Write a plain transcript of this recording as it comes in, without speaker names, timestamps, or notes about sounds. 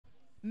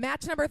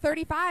Match number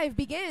 35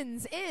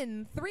 begins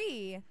in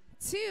 3,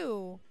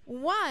 2,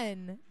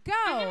 1,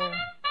 go.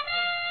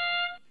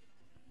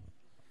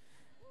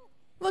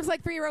 Looks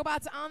like 3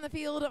 robots on the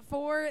field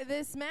for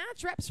this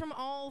match. Reps from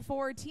all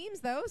 4 teams,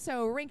 though,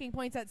 so ranking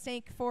points at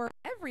stake for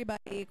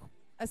everybody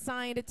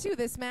assigned to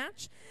this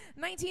match.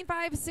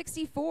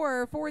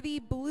 19-5-64 for the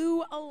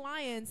Blue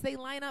Alliance. They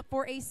line up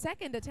for a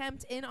second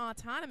attempt in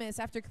Autonomous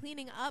after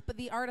cleaning up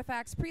the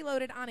artifacts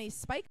preloaded on a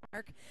spike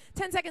mark.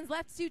 10 seconds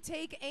left to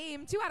take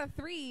aim. 2 out of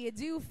 3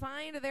 do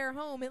find their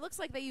home. It looks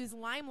like they use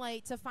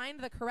Limelight to find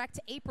the correct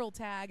April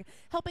tag,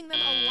 helping them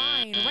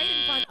align right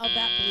in front of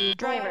that blue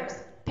Drivers,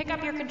 pick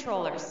up your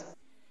controllers.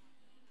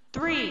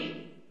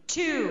 3,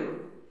 2,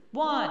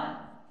 1.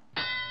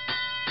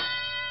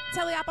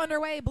 Teleop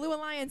underway. Blue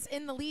Alliance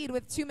in the lead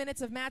with 2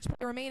 minutes of match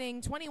play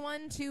remaining.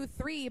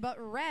 21-3, but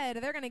Red,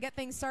 they're going to get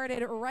things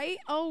started right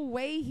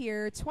away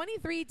here.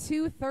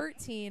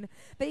 23-13.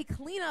 They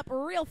clean up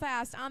real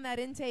fast on that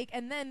intake,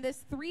 and then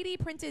this 3D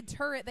printed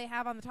turret they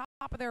have on the top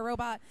of their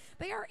robot,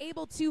 they are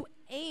able to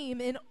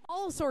aim in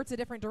all sorts of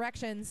different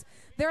directions.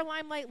 Their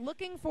Limelight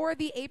looking for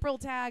the April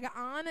tag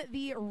on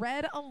the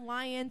Red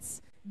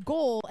Alliance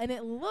goal, and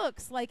it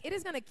looks like it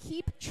is going to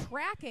keep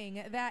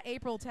tracking that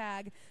April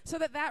tag so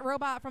that that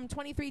robot from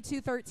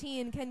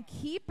 23-13 can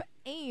keep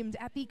aimed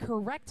at the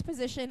correct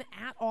position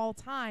at all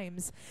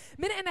times.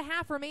 Minute and a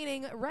half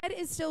remaining. Red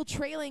is still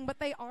trailing, but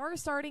they are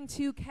starting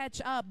to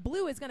catch up.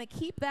 Blue is going to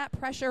keep that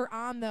pressure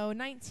on, though.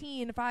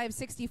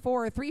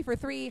 19-5-64, 3 for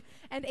 3,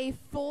 and a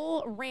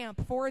full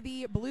ramp for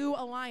the Blue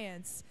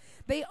Alliance.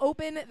 They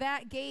open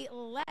that gate,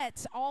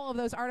 let all of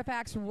those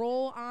artifacts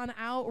roll on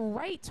out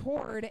right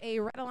toward a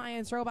Red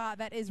Alliance robot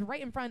that is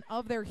right in front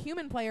of their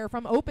human player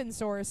from Open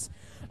Source.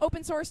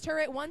 Open Source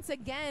turret once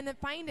again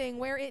finding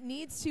where it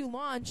needs to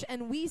launch,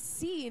 and we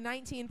see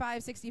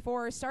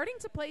 19-5-64 starting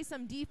to play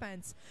some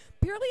defense.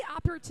 Purely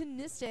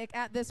opportunistic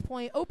at this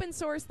point. Open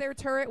Source, their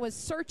turret was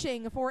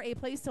searching for a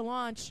place to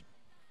launch,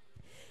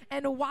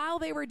 and while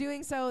they were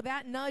doing so,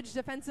 that nudge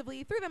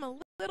defensively threw them a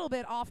little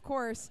bit off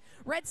course.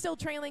 Red still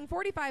trailing,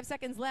 45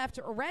 seconds left.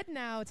 Red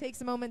now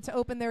takes a moment to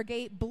open their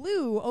gate.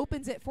 Blue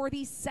opens it for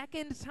the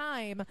second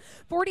time.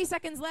 40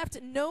 seconds left.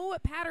 No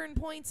pattern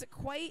points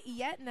quite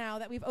yet now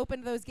that we've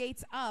opened those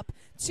gates up.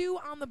 2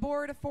 on the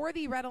board for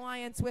the Red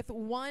Alliance with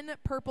 1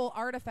 purple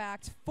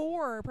artifact.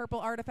 4 purple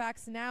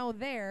artifacts now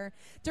there.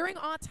 During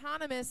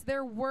Autonomous,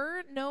 there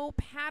were no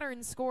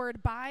patterns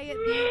scored by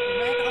the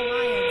Red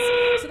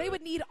Alliance, so they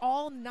would need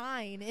all 9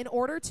 in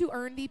order to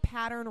earn the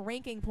pattern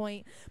ranking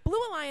point. Blue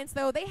Alliance,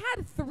 though, they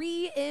had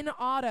 3 in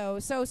auto.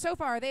 So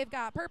far, they've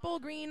got purple,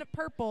 green,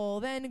 purple,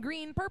 then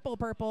green, purple,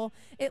 purple.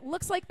 It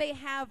looks like they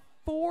have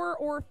 4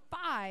 or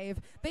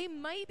 5. They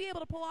might be able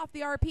to pull off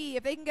the RP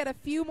if they can get a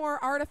few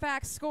more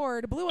artifacts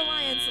scored. Blue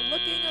Alliance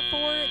looking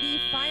for the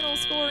final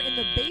score in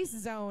the base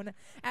zone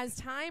as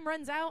time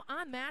runs out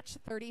on match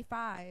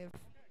 35.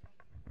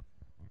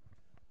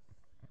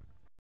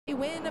 A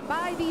win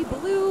by the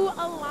Blue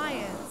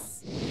Alliance.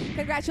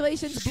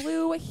 Congratulations,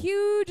 Blue.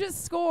 Huge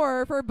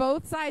score for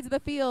both sides of the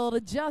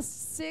field.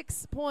 Just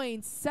 6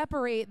 points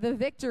separate the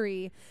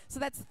victory. So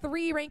that's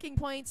 3 ranking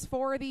points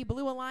for the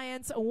Blue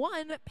Alliance,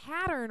 1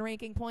 pattern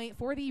ranking point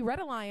for the Red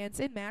Alliance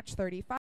in match 35.